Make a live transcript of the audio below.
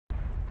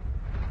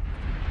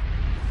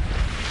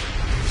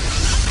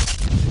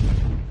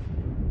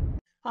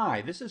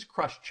Hi, this is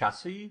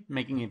crushchessy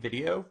making a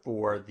video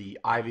for the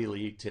Ivy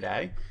League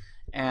today.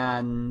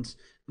 And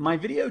my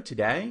video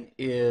today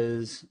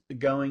is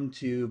going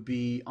to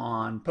be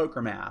on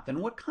poker math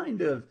and what kind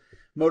of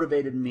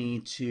motivated me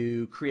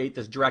to create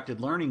this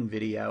directed learning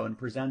video and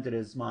present it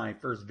as my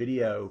first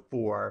video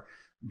for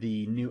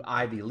the new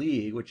Ivy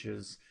League, which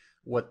is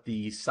what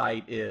the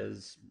site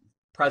is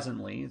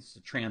presently. It's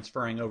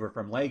transferring over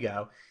from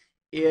Lego,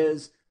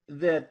 is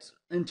that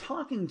in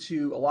talking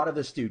to a lot of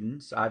the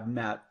students I've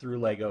met through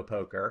Lego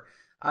Poker,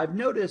 I've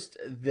noticed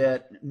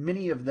that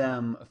many of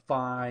them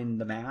find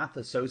the math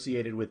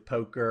associated with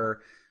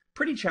poker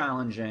pretty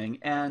challenging.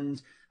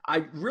 And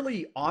I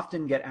really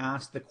often get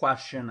asked the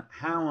question,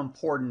 how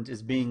important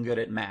is being good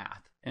at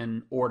math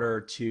in order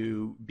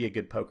to be a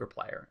good poker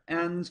player?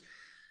 And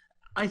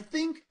I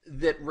think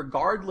that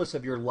regardless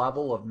of your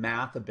level of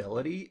math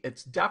ability,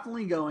 it's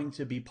definitely going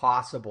to be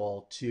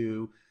possible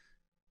to,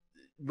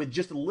 with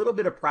just a little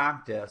bit of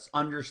practice,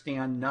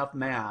 understand enough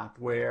math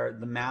where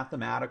the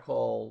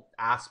mathematical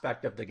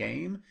aspect of the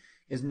game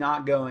is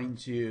not going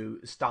to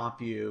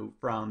stop you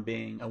from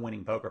being a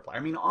winning poker player.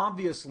 I mean,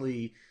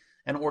 obviously,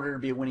 in order to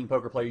be a winning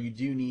poker player, you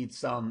do need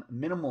some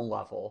minimal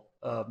level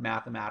of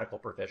mathematical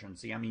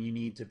proficiency. I mean, you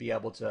need to be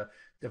able to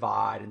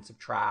divide and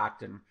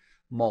subtract and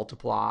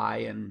multiply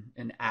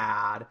and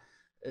add.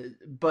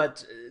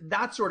 But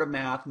that sort of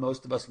math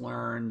most of us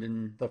learned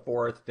in the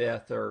fourth,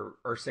 fifth,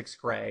 or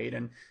sixth grade.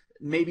 And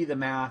maybe the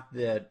math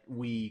that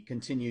we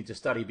continue to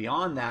study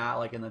beyond that,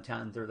 like in the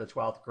 10th or the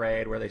 12th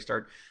grade, where they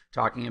start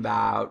talking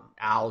about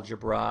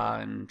algebra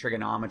and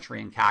trigonometry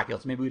and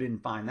calculus, maybe we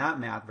didn't find that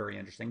math very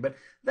interesting. But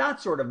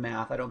that sort of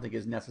math I don't think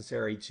is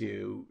necessary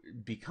to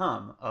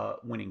become a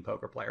winning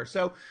poker player.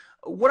 So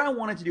what I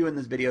wanted to do in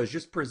this video is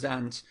just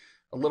present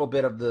a little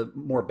bit of the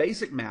more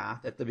basic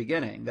math at the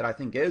beginning that I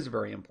think is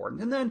very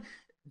important. And then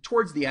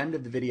towards the end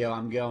of the video,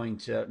 I'm going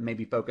to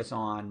maybe focus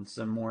on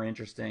some more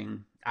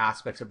interesting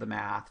aspects of the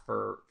math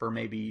for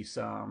maybe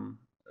some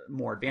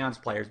more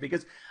advanced players,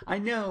 because I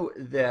know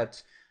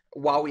that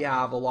while we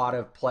have a lot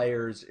of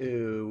players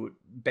who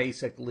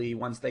basically,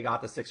 once they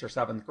got to sixth or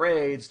seventh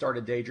grade,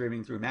 started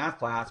daydreaming through math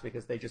class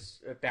because they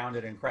just found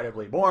it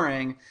incredibly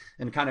boring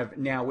and kind of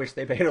now wish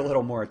they paid a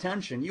little more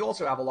attention, you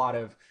also have a lot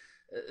of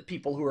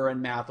people who are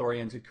in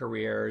math-oriented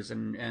careers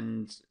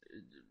and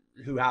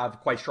who have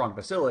quite strong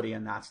facility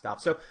in that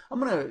stuff. So I'm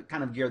going to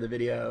kind of gear the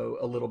video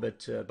a little bit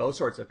to both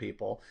sorts of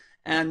people.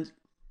 And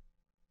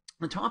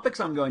the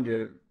topics I'm going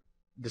to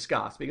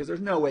discuss, because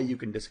there's no way you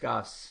can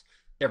discuss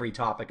every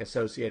topic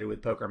associated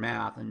with poker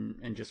math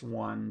in just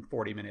one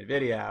 40-minute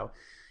video,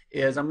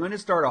 is I'm going to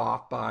start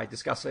off by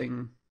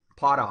discussing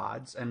pot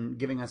odds and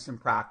giving us some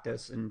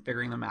practice and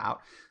figuring them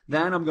out.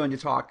 Then I'm going to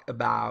talk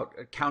about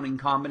counting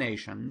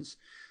combinations.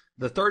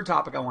 The third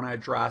topic I want to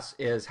address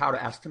is how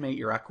to estimate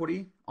your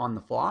equity on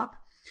the flop.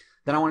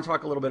 Then I want to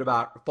talk a little bit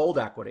about fold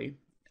equity.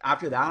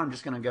 After that, I'm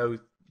just going to go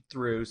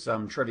through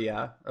some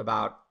trivia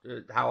about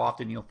how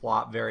often you'll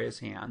flop various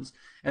hands.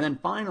 And then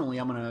finally,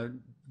 I'm going to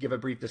give a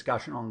brief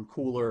discussion on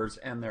coolers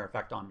and their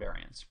effect on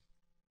variance.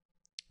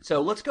 So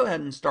let's go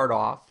ahead and start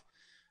off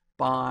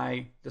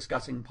by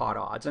discussing pot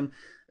odds. And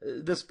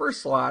this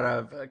first slide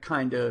I've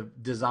kind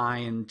of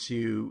designed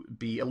to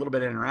be a little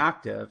bit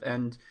interactive,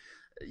 and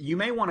you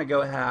may want to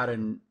go ahead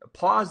and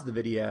pause the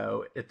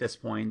video at this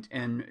point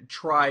and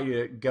try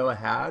to go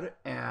ahead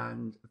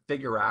and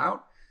figure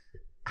out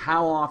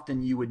how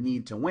often you would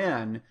need to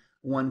win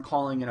when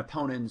calling an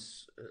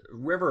opponent's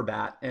river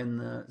bet in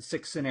the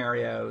 6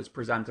 scenarios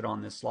presented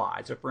on this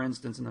slide. So for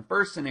instance, in the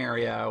first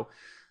scenario,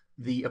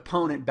 the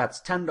opponent bets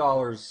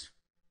 $10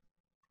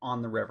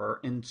 on the river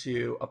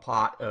into a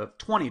pot of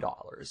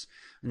 $20.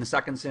 In the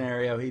second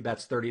scenario, he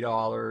bets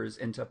 $30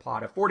 into a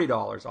pot of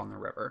 $40 on the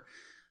river.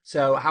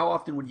 So how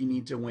often would you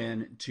need to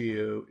win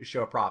to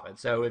show a profit?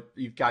 So if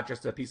you've got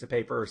just a piece of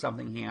paper or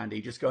something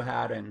handy, just go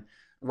ahead and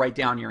write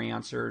down your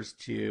answers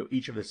to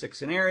each of the 6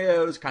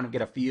 scenarios, kind of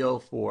get a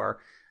feel for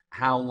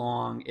how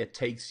long it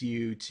takes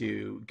you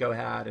to go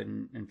ahead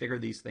and figure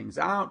these things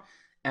out,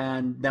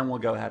 and then we'll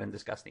go ahead and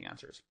discuss the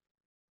answers.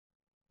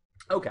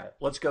 Okay,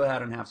 let's go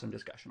ahead and have some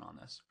discussion on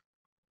this.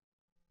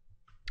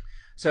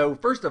 So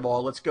first of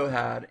all, let's go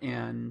ahead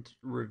and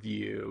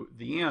review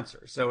the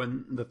answers. So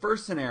in the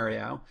first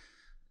scenario,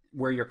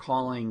 where you're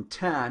calling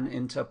 10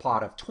 into a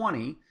pot of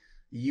 20,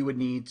 you would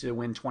need to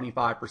win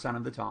 25%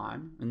 of the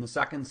time. In the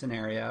second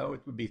scenario,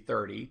 it would be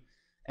 30,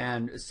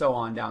 and so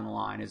on down the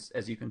line,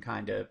 as you can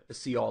kind of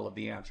see all of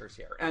the answers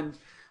here. And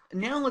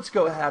now let's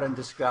go ahead and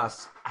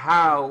discuss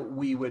how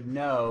we would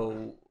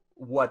know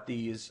what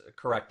these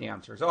correct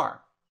answers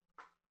are.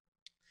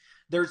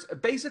 There's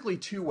basically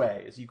 2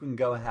 ways you can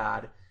go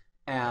ahead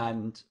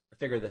and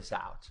figure this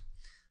out.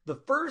 The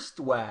first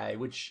way,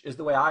 which is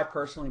the way I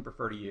personally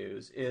prefer to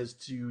use, is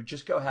to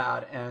just go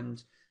ahead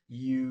and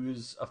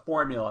use a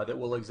formula that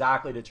will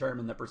exactly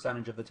determine the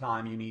percentage of the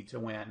time you need to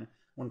win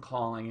when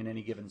calling in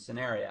any given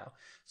scenario.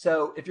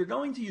 So if you're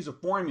going to use a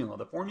formula,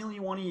 the formula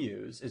you want to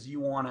use is you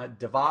want to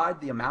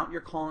divide the amount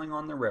you're calling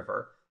on the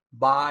river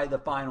by the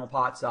final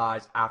pot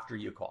size after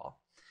you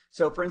call.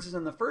 So for instance,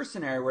 in the first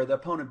scenario where the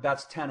opponent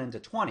bets 10 into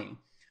 20,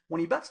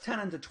 when he bets 10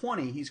 into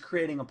 20, he's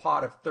creating a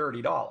pot of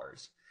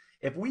 $30.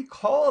 If we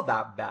call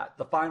that bet,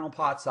 the final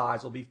pot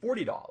size will be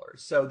 $40.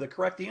 So the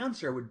correct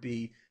answer would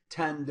be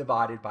 10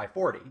 divided by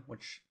 40,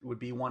 which would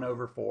be 1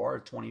 over 4, or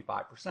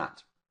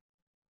 25%.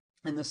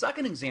 In the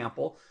second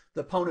example,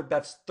 the opponent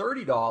bets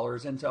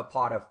 $30 into a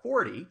pot of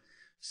 40,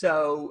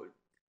 so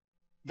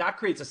that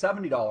creates a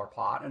 $70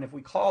 pot, and if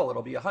we call it,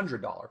 it'll be a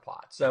 $100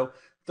 pot. So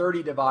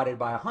 30 divided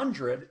by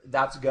 100,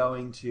 that's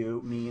going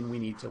to mean we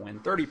need to win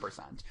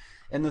 30%.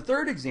 In the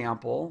third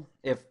example,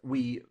 if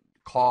we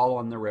call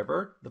on the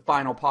river, the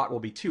final pot will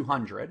be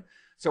 200.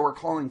 So we're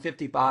calling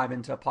 55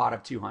 into a pot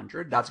of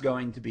 200. That's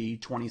going to be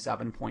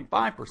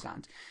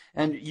 27.5%.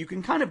 And you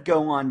can kind of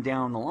go on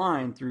down the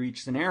line through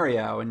each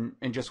scenario and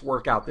just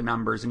work out the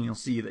numbers, and you'll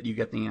see that you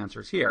get the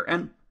answers here.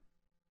 And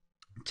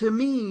to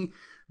me,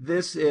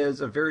 this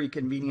is a very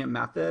convenient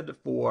method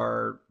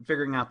for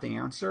figuring out the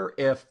answer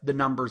if the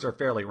numbers are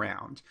fairly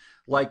round.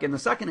 Like in the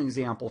second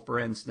example, for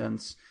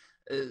instance,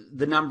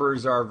 the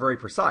numbers are very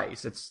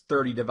precise. It's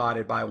 30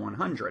 divided by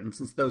 100. And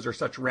since those are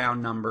such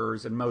round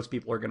numbers and most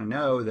people are going to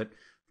know that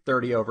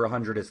 30 over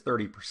 100 is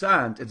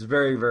 30%, it's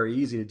very, very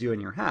easy to do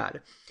in your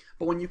head.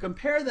 But when you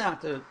compare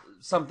that to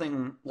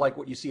something like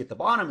what you see at the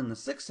bottom in the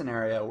sixth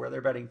scenario where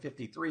they're betting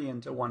 53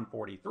 into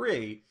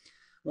 143,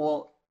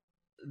 well,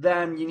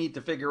 then you need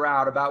to figure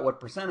out about what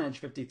percentage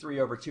 53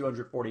 over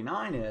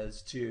 249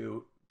 is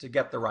to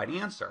get the right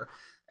answer.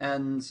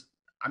 And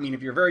I mean,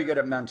 if you're very good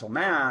at mental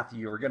math,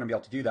 you're going to be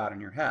able to do that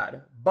in your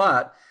head.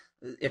 But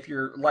if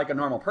you're like a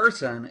normal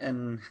person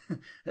and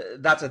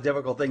that's a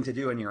difficult thing to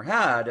do in your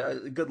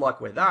head, good luck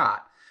with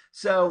that.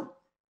 So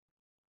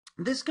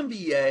this can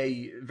be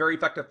a very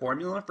effective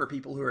formula for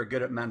people who are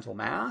good at mental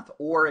math,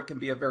 or it can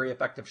be a very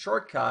effective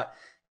shortcut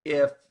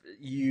if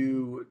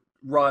you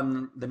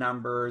run the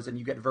numbers and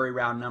you get very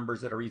round numbers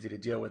that are easy to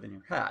deal with in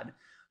your head.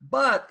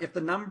 But if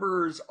the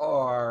numbers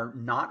are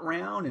not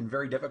round and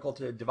very difficult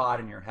to divide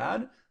in your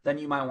head, then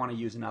you might want to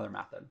use another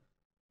method.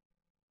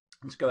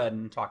 Let's go ahead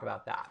and talk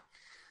about that.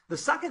 The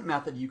second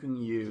method you can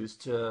use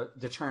to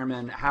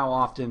determine how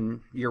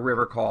often your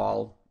river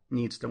call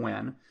needs to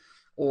win,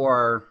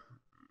 or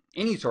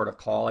any sort of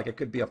call, like it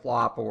could be a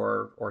flop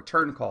or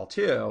turn call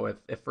too,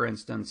 if for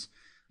instance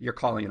you're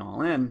calling it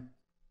all in,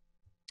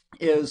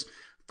 is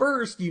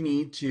first you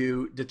need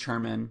to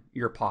determine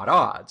your pot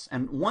odds.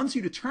 And once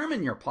you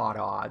determine your pot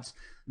odds,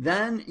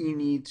 then you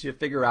need to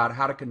figure out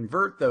how to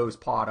convert those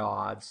pot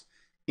odds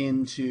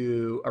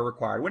into a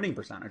required winning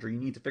percentage, or you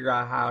need to figure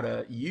out how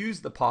to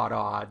use the pot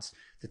odds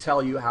to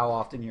tell you how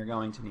often you're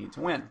going to need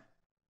to win.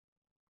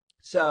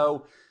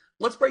 So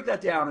let's break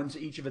that down into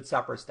each of its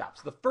separate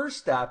steps. The first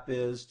step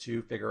is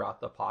to figure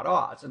out the pot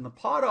odds, and the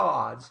pot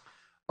odds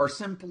are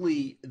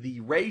simply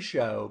the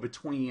ratio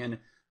between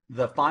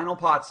the final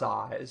pot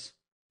size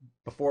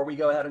before we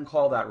go ahead and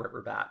call that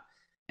river bet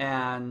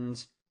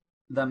and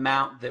the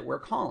amount that we're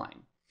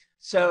calling.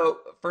 So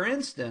for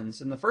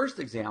instance, in the first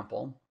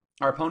example,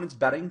 our opponent's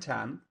betting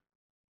 10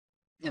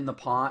 and the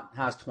pot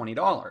has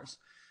 $20.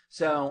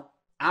 So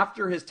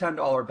after his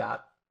 $10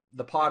 bet,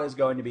 the pot is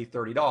going to be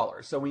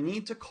 $30. So we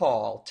need to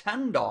call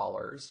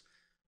 $10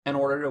 in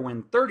order to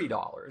win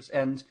 $30.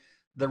 And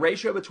the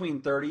ratio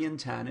between 30 and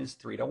 10 is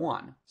 3 to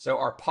 1. So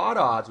our pot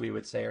odds, we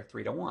would say, are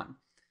 3 to 1.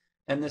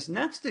 In this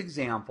next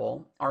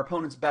example, our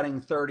opponent's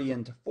betting 30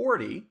 into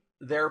 40.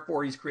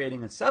 Therefore, he's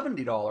creating a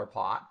 $70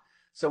 pot.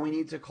 So we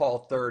need to call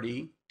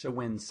 30 to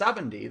win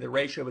 70. The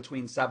ratio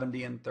between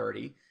 70 and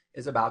 30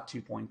 is about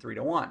 2.3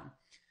 to 1.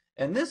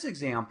 In this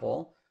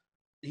example,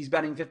 he's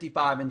betting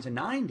 55 into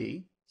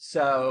 90.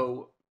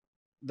 So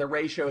the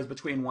ratio is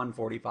between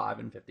 145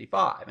 and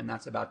 55, and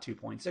that's about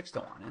 2.6 to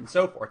 1, and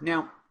so forth.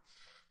 Now,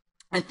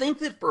 I think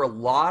that for a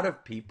lot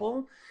of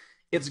people,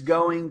 it's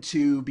going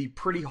to be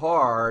pretty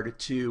hard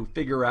to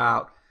figure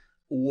out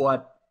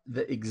what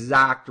the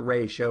exact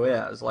ratio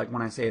is. Like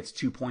when I say it's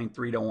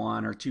 2.3 to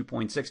 1 or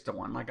 2.6 to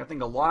 1. Like I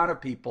think a lot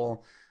of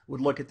people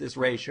would look at this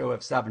ratio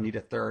of 70 to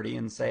 30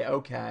 and say,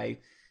 okay,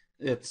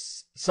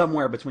 it's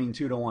somewhere between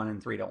 2 to 1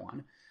 and 3 to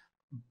 1.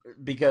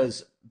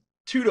 Because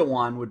 2 to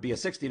 1 would be a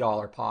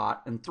 $60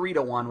 pot and 3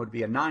 to 1 would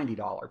be a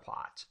 $90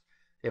 pot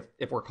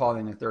if we're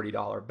calling a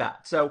 $30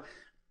 bet. So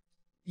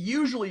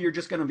usually you're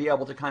just going to be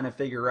able to kind of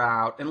figure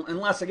out,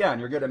 unless again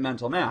you're good at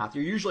mental math,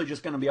 you're usually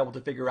just going to be able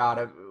to figure out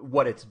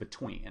what it's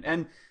between.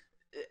 And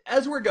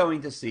as we're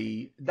going to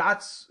see,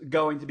 that's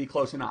going to be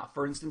close enough.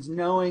 For instance,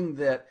 knowing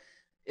that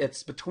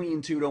it's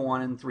between 2 to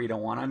 1 and 3 to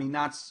 1, I mean,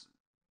 that's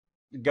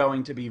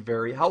going to be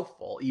very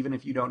helpful, even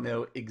if you don't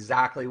know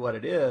exactly what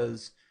it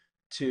is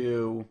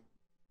to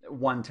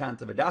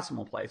 1/10 of a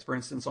decimal place. For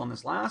instance, on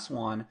this last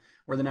one,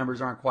 where the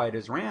numbers aren't quite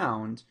as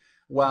round,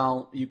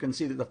 well, you can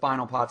see that the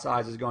final pot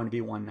size is going to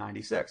be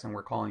 196, and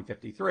we're calling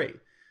 53.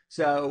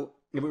 So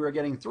if we were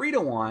getting 3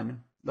 to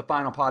 1, the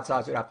final pot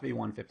size would have to be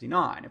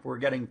 159. If we're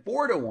getting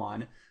 4 to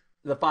 1,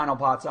 the final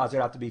pot size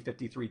would have to be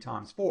 53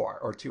 times 4,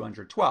 or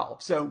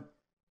 212. So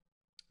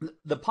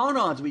the pot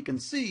odds we can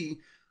see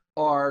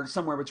are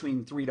somewhere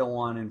between 3 to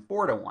 1 and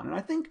 4 to 1. And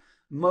I think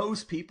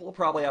most people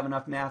probably have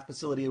enough math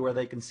facility where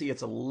they can see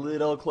it's a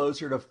little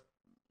closer to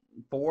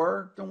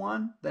 4 to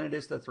 1 than it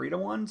is to 3 to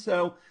 1.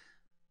 So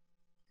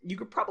you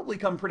could probably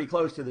come pretty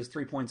close to this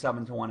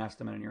 3.7 to 1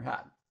 estimate in your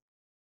head.